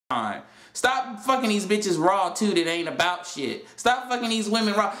time. Stop fucking these bitches raw too that ain't about shit. Stop fucking these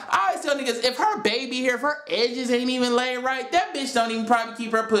women raw. I always tell niggas, if her baby here, if her edges ain't even laid right, that bitch don't even probably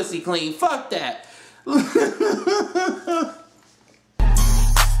keep her pussy clean. Fuck that.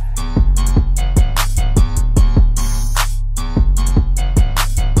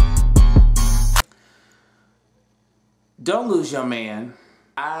 Don't lose your man.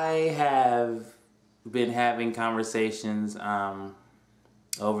 I have been having conversations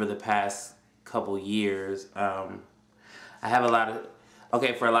over the past couple years. I have a lot of,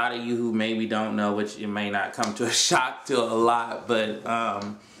 okay, for a lot of you who maybe don't know, which it may not come to a shock to a lot, but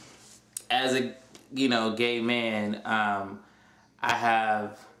as a, you know, gay man, I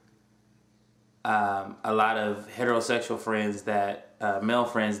have a lot of heterosexual friends that, male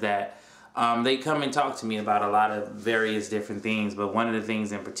friends that, they come and talk to me about a lot of various different things, but one of the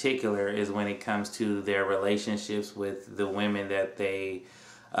things in particular is when it comes to their relationships with the women that they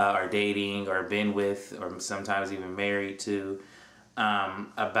are dating or been with or sometimes even married to,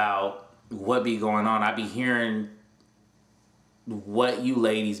 about what be going on. I be hearing what you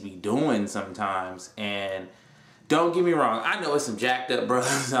ladies be doing sometimes, and don't get me wrong, I know it's some jacked up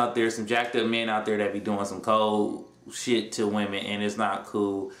brothers out there, some jacked up men out there that be doing some cold shit to women, and it's not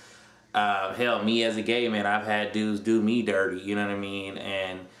cool. Hell, me as a gay man, I've had dudes do me dirty, you know what I mean,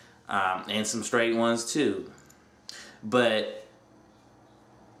 and some straight ones too. But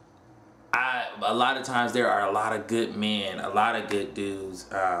a lot of times there are a lot of good men, a lot of good dudes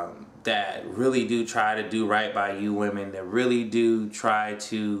that really do try to do right by you women, that really do try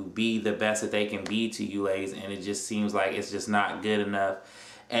to be the best that they can be to you ladies, and it just seems like it's just not good enough.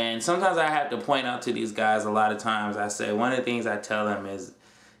 And sometimes I have to point out to these guys, a lot of times I say, one of the things I tell them is,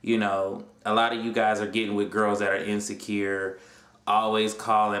 you know, a lot of you guys are getting with girls that are insecure, always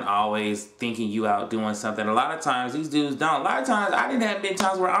calling, always thinking you out doing something. A lot of times these dudes don't. A lot of times I didn't have been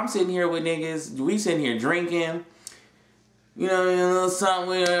times where I'm sitting here with niggas, we sitting here drinking, you know, a little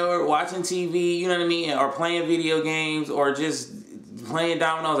something, or watching TV, you know what I mean, or playing video games, or just playing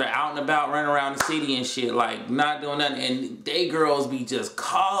dominoes, or out and about running around the city and shit, like not doing nothing, and they girls be just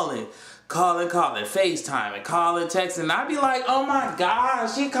calling, FaceTime, calling, texting. I'd be like, oh my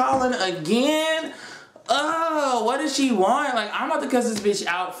gosh, she calling again? Oh, what does she want? Like, I'm about to cuss this bitch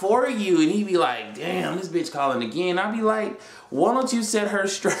out for you. And he'd be like, damn, this bitch calling again. I'd be like, why don't you set her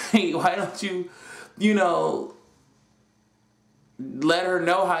straight? Why don't you, you know, let her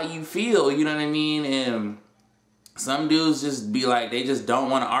know how you feel, you know what I mean? And some dudes just be like, they just don't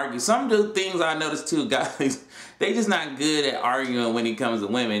want to argue. Some things I noticed too, guys, they just not good at arguing when it comes to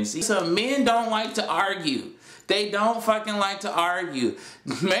women. See, some men don't like to argue. They don't fucking like to argue.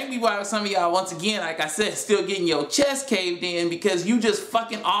 Maybe why some of y'all, once again, like I said, still getting your chest caved in because you just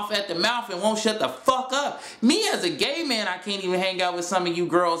fucking off at the mouth and won't shut the fuck up. Me as a gay man, I can't even hang out with some of you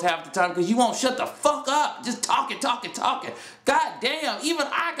girls half the time because you won't shut the fuck up. Just talking. God damn, even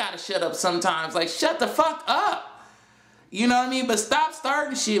I gotta shut up sometimes. Like, shut the fuck up. You know what I mean? But stop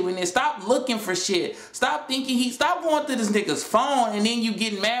starting shit when they stop looking for shit. Stop thinking stop going through this nigga's phone and then you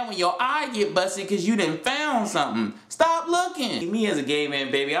getting mad when your eye get busted because you done found something. Stop looking. Me as a gay man,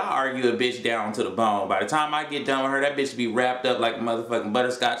 baby, I'll argue a bitch down to the bone. By the time I get done with her, that bitch be wrapped up like motherfucking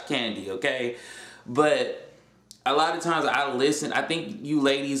butterscotch candy, okay? But a lot of times I listen, I think you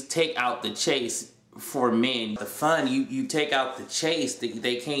ladies take out the chase for men. The fun, you take out the chase.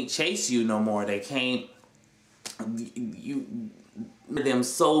 They can't chase you no more. They can't them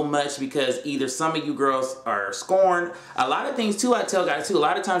so much because either some of you girls are scorned. A lot of things too, I tell guys too, a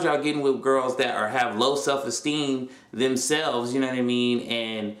lot of times y'all getting with girls that have low self-esteem themselves, you know what I mean,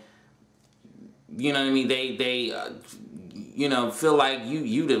 and you know what I mean, they you know, feel like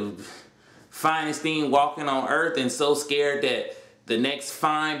you the finest thing walking on earth and so scared that the next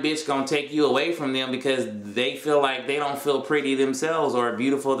fine bitch gonna take you away from them because they feel like they don't feel pretty themselves or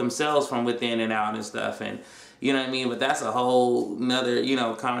beautiful themselves from within and out and stuff. And you know what I mean? But that's a whole nother, you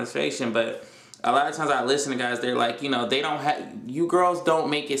know, conversation. But a lot of times I listen to guys, they're like, you know, they don't have, you girls don't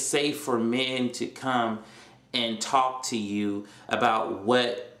make it safe for men to come and talk to you about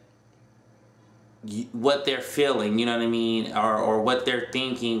what they're feeling, you know what I mean? Or what they're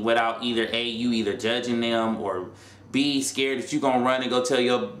thinking without either A, you either judging them, or B, scared that you gonna run and go tell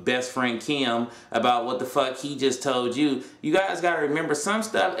your best friend Kim about what the fuck he just told you. You guys gotta remember some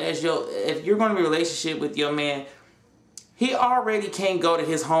stuff if you're gonna be in a relationship with your man, he already can't go to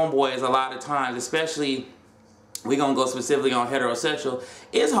his homeboys a lot of times, especially we're gonna go specifically on heterosexual.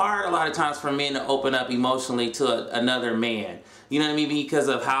 It's hard a lot of times for men to open up emotionally to another man. You know what I mean? Because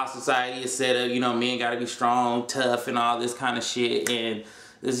of how society is set up, you know, men gotta be strong, tough, and all this kind of shit. And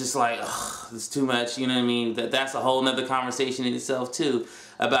it's just like, ugh, it's too much, you know what I mean? That's a whole nother conversation in itself too,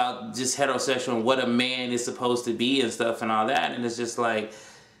 about just heterosexual and what a man is supposed to be and stuff and all that. And it's just like,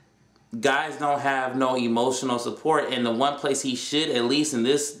 guys don't have no emotional support, and the one place he should, at least in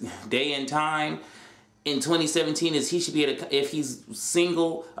this day and time, in 2017, is he should be able to, if he's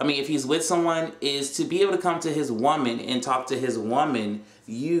single, I mean, if he's with someone, is to be able to come to his woman and talk to his woman,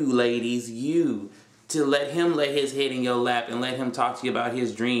 you ladies, you, to let him lay his head in your lap and let him talk to you about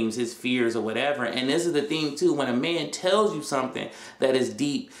his dreams, his fears, or whatever. And this is the thing too, when a man tells you something that is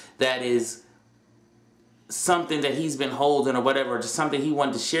deep, that is something that he's been holding or whatever, or just something he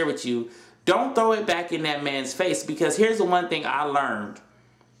wanted to share with you, don't throw it back in that man's face. Because here's the one thing I learned.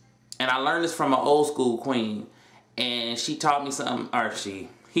 And I learned this from an old school queen, and she taught me something, or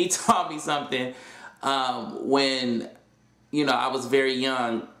he taught me something when, you know, I was very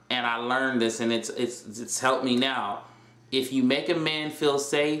young, and I learned this, and it's helped me now. If you make a man feel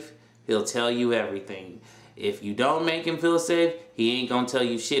safe, he'll tell you everything. If you don't make him feel safe, he ain't gonna tell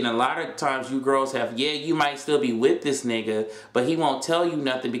you shit. And a lot of times you girls have, yeah, you might still be with this nigga, but he won't tell you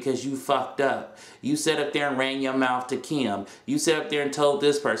nothing because you fucked up. You sat up there and ran your mouth to Kim. You sat up there and told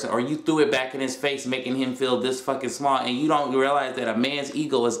this person, or you threw it back in his face, making him feel this fucking small. And you don't realize that a man's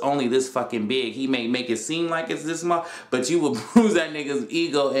ego is only this fucking big. He may make it seem like it's this small, but you will bruise that nigga's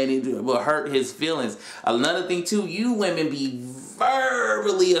ego and it will hurt his feelings. Another thing too, you women be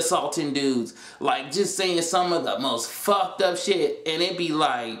verbally assaulting dudes, like just saying some of the most fucked up shit, and it be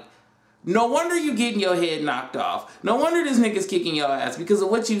like, no wonder you getting your head knocked off. No wonder this nigga's kicking your ass because of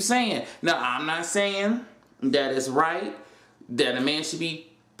what you saying. Now, I'm not saying that it's right that a man should be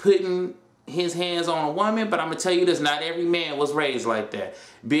putting his hands on a woman, but I'm gonna tell you this, not every man was raised like that.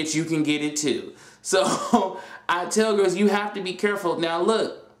 Bitch, you can get it too. So I tell girls, you have to be careful. Now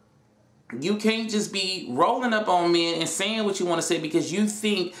look, you can't just be rolling up on men and saying what you want to say because you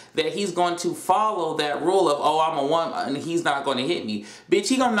think that he's going to follow that rule of, oh, I'm a woman and he's not going to hit me. Bitch,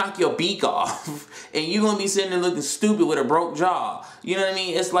 he gonna knock your beak off and you gonna be sitting there looking stupid with a broke jaw. You know what I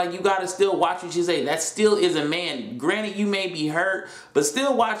mean? It's like you gotta still watch what you say. That still is a man. Granted, you may be hurt, but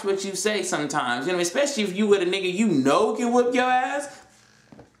still watch what you say sometimes. You know, especially if you with a nigga you know can whip your ass.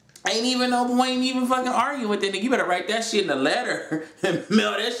 Ain't even no point even fucking arguing with that nigga. You better write that shit in a letter and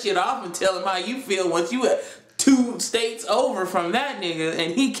mail that shit off and tell him how you feel once you at 2 states over from that nigga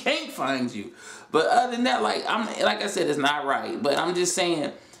and he can't find you. But other than that, like I said, it's not right. But I'm just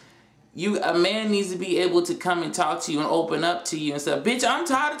saying, a man needs to be able to come and talk to you and open up to you and stuff. Bitch, I'm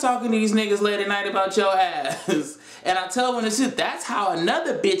tired of talking to these niggas late at night about your ass. And I tell when it's just, that's how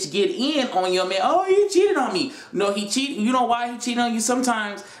another bitch get in on your man. Oh, you cheated on me. No, he cheated. You know why he cheated on you?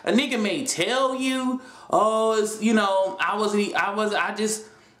 Sometimes a nigga may tell you, oh, it's, you know, I just,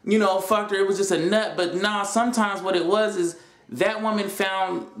 you know, fucked her. It was just a nut. But nah, sometimes what it was is that woman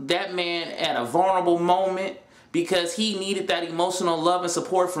found that man at a vulnerable moment because he needed that emotional love and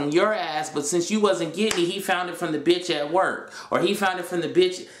support from your ass. But since you wasn't getting it, he found it from the bitch at work, or he found it from the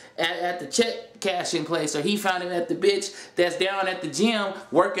bitch at the check cashing place, or he found it at the bitch that's down at the gym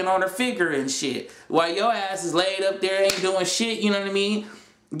working on her figure and shit, while your ass is laid up there ain't doing shit. You know what I mean?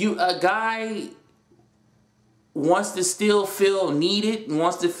 A guy wants to still feel needed,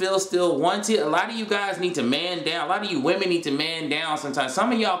 wants to feel still wanted. A lot of you guys need to man down. A lot of you women need to man down sometimes.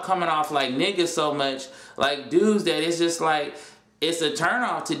 Some of y'all coming off like niggas so much, like dudes, that it's just like, it's a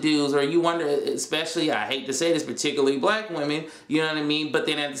turnoff to dudes, or you wonder, especially, I hate to say this, particularly black women, you know what I mean? But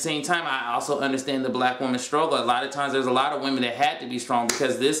then at the same time, I also understand the black woman struggle. A lot of times there's a lot of women that had to be strong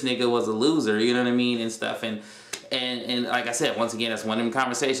because this nigga was a loser, you know what I mean, and stuff. And like I said, once again, that's one of them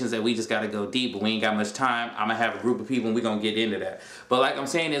conversations that we just got to go deep, but we ain't got much time. I'm going to have a group of people and we're going to get into that. But like I'm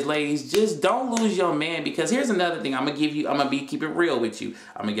saying is, ladies, just don't lose your man, because here's another thing I'm going to keep it real with you.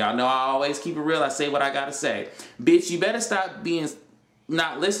 Y'all know I always keep it real. I say what I got to say. Bitch, you better stop being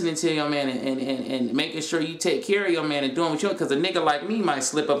not listening to your man and making sure you take care of your man and doing what you want, because a nigga like me might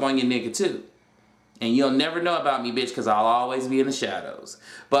slip up on your nigga too. And you'll never know about me, bitch, because I'll always be in the shadows.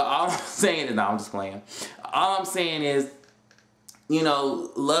 But all I'm saying is, no, I'm just playing. All I'm saying is, you know,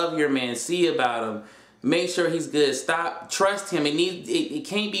 love your man. See about him. Make sure he's good. Stop. Trust him. It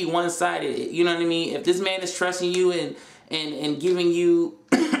can't be one-sided. You know what I mean? If this man is trusting you and giving you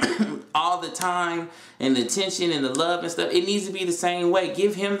all the time and the attention and the love and stuff, it needs to be the same way.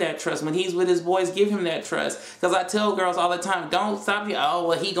 Give him that trust. When he's with his boys, give him that trust. Because I tell girls all the time, don't stop you. Oh,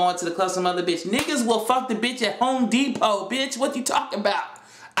 well, he going to the club, some other bitch. Niggas will fuck the bitch at Home Depot, bitch. What you talking about?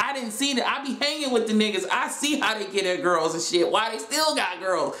 I didn't see that. I be hanging with the niggas. I see how they get at girls and shit. Why they still got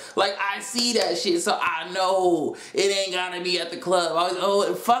girls. Like, I see that shit. So I know it ain't gonna be at the club.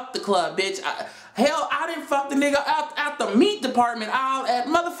 Oh, fuck the club, bitch. Hell, I didn't fuck the nigga out the meat department aisle at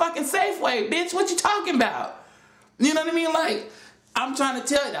motherfucking Safeway, bitch. What you talking about? You know what I mean? Like, I'm trying to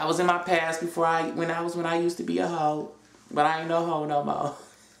tell you, that was in my past before when I used to be a hoe. But I ain't no hoe no more.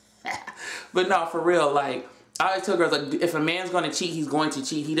 But no, for real, like, I always tell girls, like, if a man's gonna cheat, he's going to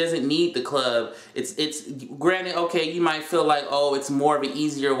cheat. He doesn't need the club. It's granted, okay, you might feel like, oh, it's more of an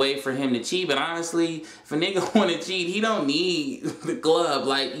easier way for him to cheat, but honestly, if a nigga wanna cheat, he don't need the club.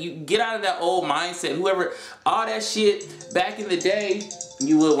 Like, you get out of that old mindset. Whoever, all that shit back in the day,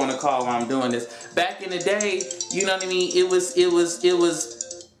 you would want to call while I'm doing this. Back in the day, you know what I mean? It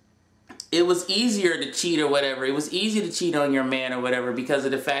was easier to cheat or whatever. It was easy to cheat on your man or whatever because of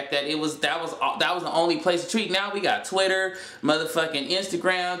the fact that that was the only place to cheat. Now we got Twitter, motherfucking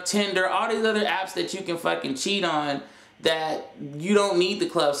Instagram, Tinder, all these other apps that you can fucking cheat on that you don't need the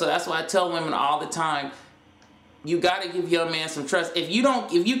club. So that's why I tell women all the time, you gotta give your man some trust. If you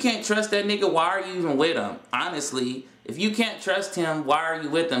can't trust that nigga, why are you even with him? Honestly, if you can't trust him, why are you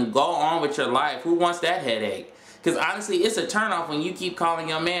with him? Go on with your life. Who wants that headache? Because honestly, it's a turnoff when you keep calling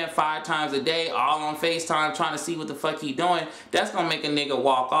your man 5 times a day, all on FaceTime, trying to see what the fuck he doing. That's going to make a nigga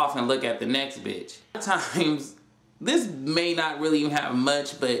walk off and look at the next bitch. Sometimes, this may not really even have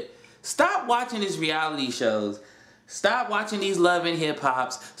much, but stop watching these reality shows. Stop watching these Love and Hip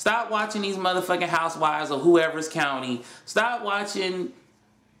Hops. Stop watching these motherfucking Housewives of whoever's county. Stop watching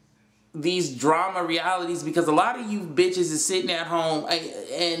these drama realities because a lot of you bitches is sitting at home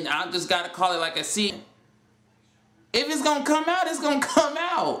and I just got to call it like I see it. If it's gonna come out, it's gonna come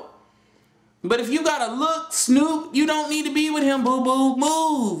out. But if you gotta look, snoop, you don't need to be with him, boo-boo.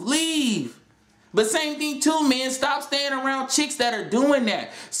 Move, leave. But same thing too, man. Stop staying around chicks that are doing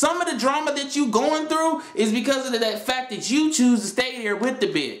that. Some of the drama that you going through is because of that fact that you choose to stay there with the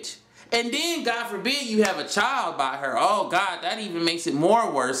bitch. And then, God forbid, you have a child by her. Oh, God, that even makes it more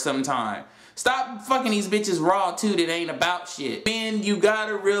worse sometimes. Stop fucking these bitches raw, too, that ain't about shit. Man, you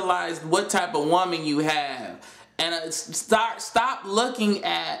gotta realize what type of woman you have. And stop looking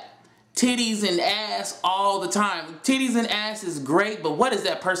at titties and ass all the time. Titties and ass is great, but what does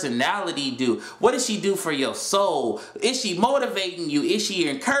that personality do? What does she do for your soul? Is she motivating you? Is she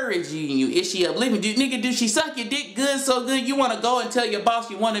encouraging you? Is she uplifting you? Nigga, do she suck your dick good, so good you want to go and tell your boss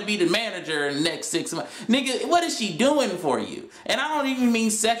you want to be the manager in the next 6 months? Nigga, what is she doing for you? And I don't even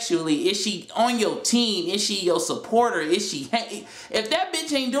mean sexually. Is she on your team? Is she your supporter? Is she... If that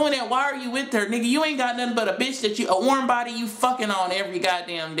bitch ain't doing that, why are you with her? Nigga, you ain't got nothing but a bitch a warm body you fucking on every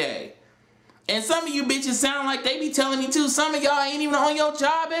goddamn day. And some of you bitches sound like they be telling me too. Some of y'all ain't even on your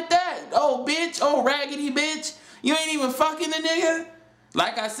job at that. Oh, bitch. Oh, raggedy bitch. You ain't even fucking the nigga.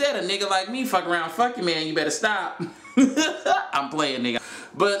 Like I said, a nigga like me fuck around, fuck you, man. You better stop. I'm playing, nigga.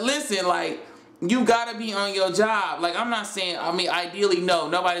 But listen, like, you gotta be on your job. Like, I'm not saying, I mean, ideally, no.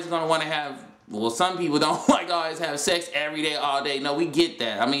 Nobody's gonna want to have, well, some people don't like always have sex every day, all day. No, we get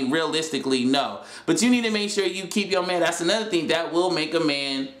that. I mean, realistically, no. But you need to make sure you keep your man. That's another thing that will make a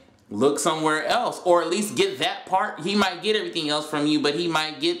man look somewhere else, or at least get that part. He might get everything else from you, but he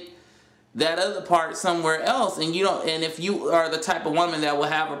might get that other part somewhere else. And you don't. And if you are the type of woman that will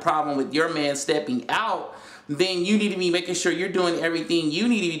have a problem with your man stepping out, then you need to be making sure you're doing everything you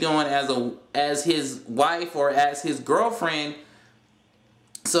need to be doing as his wife or as his girlfriend,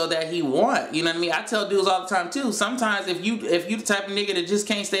 so that he want. You know what I mean? I tell dudes all the time too. Sometimes if you the type of nigga that just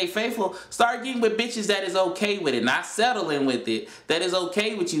can't stay faithful, start getting with bitches that is okay with it, not settling with it. That is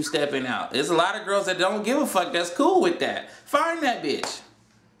okay with you stepping out. There's a lot of girls that don't give a fuck. That's cool with that. Find that bitch.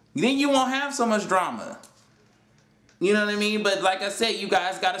 Then you won't have so much drama. You know what I mean? But like I said, you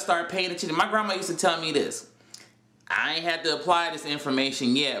guys got to start paying attention. My grandma used to tell me this. I ain't had to apply this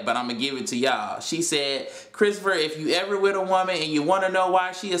information yet, but I'm going to give it to y'all. She said, Christopher, if you ever with a woman and you want to know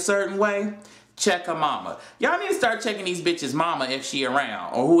why she a certain way, check her mama. Y'all need to start checking these bitches' mama if she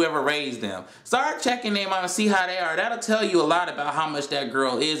around, or whoever raised them. Start checking their mama, see how they are. That'll tell you a lot about how much that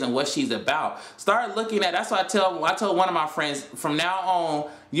girl is and what she's about. Start looking at, that's why I told one of my friends, from now on,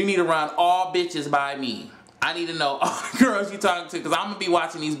 you need to run all bitches by me. I need to know all the girls you talking to, because I'm going to be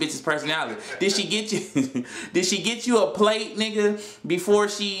watching these bitches' personality. Did she get you did she get you a plate, nigga, before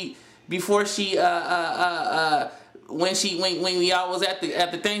when y'all was at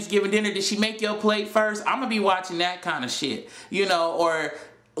the Thanksgiving dinner? Did she make your plate first? I'm going to be watching that kind of shit. You know, or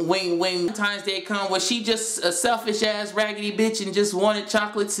when times they come, was she just a selfish ass raggedy bitch and just wanted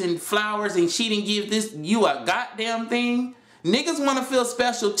chocolates and flowers and she didn't give you a goddamn thing? Niggas want to feel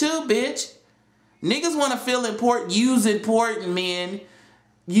special too, bitch. Niggas want to feel important. Use important, men.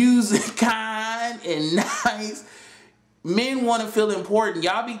 Use kind and nice. Men want to feel important.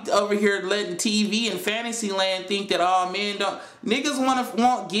 Y'all be over here letting TV and fantasy land think that all men don't. Niggas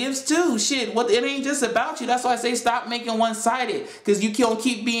want gifts too. Shit, what? It ain't just about you. That's why I say stop making one-sided. Because you can't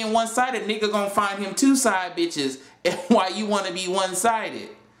keep being one-sided. Nigga gonna find him two side bitches. And why you want to be one-sided?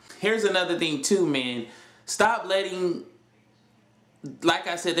 Here's another thing too, man. Stop letting. Like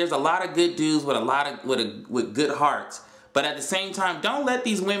I said, there's a lot of good dudes with good hearts. But at the same time, don't let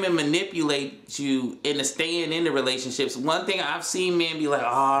these women manipulate you into staying in the relationships. One thing I've seen men be like, oh,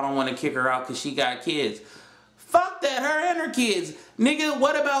 I don't want to kick her out because she got kids. Fuck that, her and her kids. Nigga,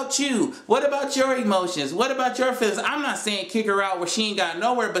 what about you? What about your emotions? What about your feelings? I'm not saying kick her out where she ain't got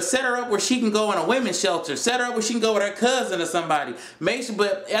nowhere, but set her up where she can go in a women's shelter. Set her up where she can go with her cousin or somebody. Make sure,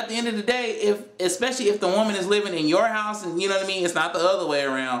 but at the end of the day, especially if the woman is living in your house and you know what I mean, it's not the other way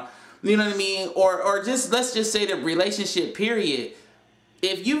around. You know what I mean? Or just, let's just say the relationship period.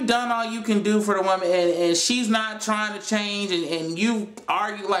 If you've done all you can do for the woman and she's not trying to change and you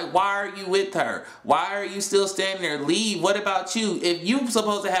argue like, why are you with her? Why are you still standing there? Leave. What about you? If you're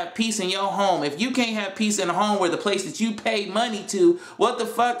supposed to have peace in your home, if you can't have peace in a home where the place that you pay money to, what the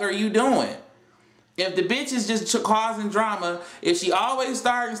fuck are you doing? If the bitch is just causing drama, if she always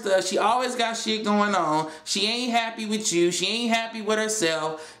starting stuff, she always got shit going on, she ain't happy with you, she ain't happy with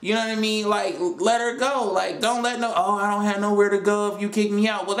herself, you know what I mean? Like, let her go. Like, don't let oh, I don't have nowhere to go if you kick me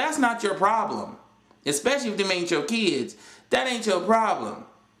out. Well, that's not your problem. Especially if them ain't your kids. That ain't your problem.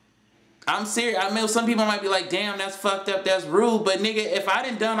 I'm serious. I mean, some people might be like, damn, that's fucked up, that's rude. But nigga, if I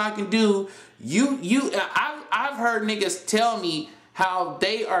done done I can do, I've heard niggas tell me how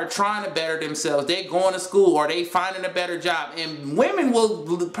they are trying to better themselves. They going to school or they finding a better job. And women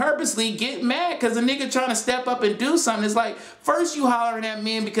will purposely get mad because a nigga trying to step up and do something. It's like, first you hollering at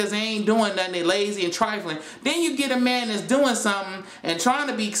men because they ain't doing nothing. They lazy and trifling. Then you get a man that's doing something and trying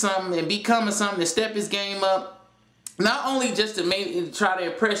to be something and becoming something to step his game up. Not only just to maybe try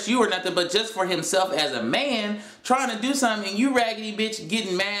to impress you or nothing, but just for himself as a man, trying to do something, and you raggedy bitch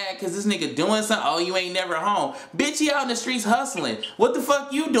getting mad because this nigga doing something. Oh, you ain't never home. Bitch, you out in the streets hustling. What the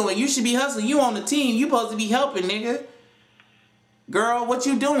fuck you doing? You should be hustling. You on the team. You supposed to be helping, nigga. Girl, what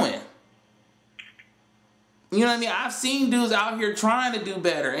you doing? You know what I mean? I've seen dudes out here trying to do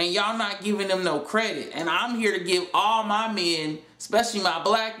better, and y'all not giving them no credit. And I'm here to give all my men, especially my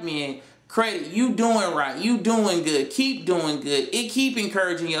black men, credit. You doing right. You doing good. Keep doing good. Keep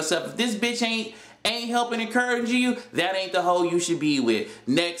encouraging yourself. If this bitch ain't helping encourage you, that ain't the hoe you should be with.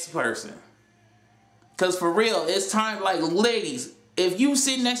 Next person. Because for real, it's time, like, ladies, if you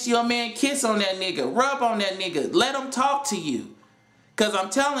sitting next to your man, kiss on that nigga. Rub on that nigga. Let him talk to you. Because I'm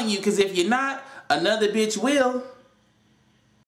telling you, because if you're not, another bitch will.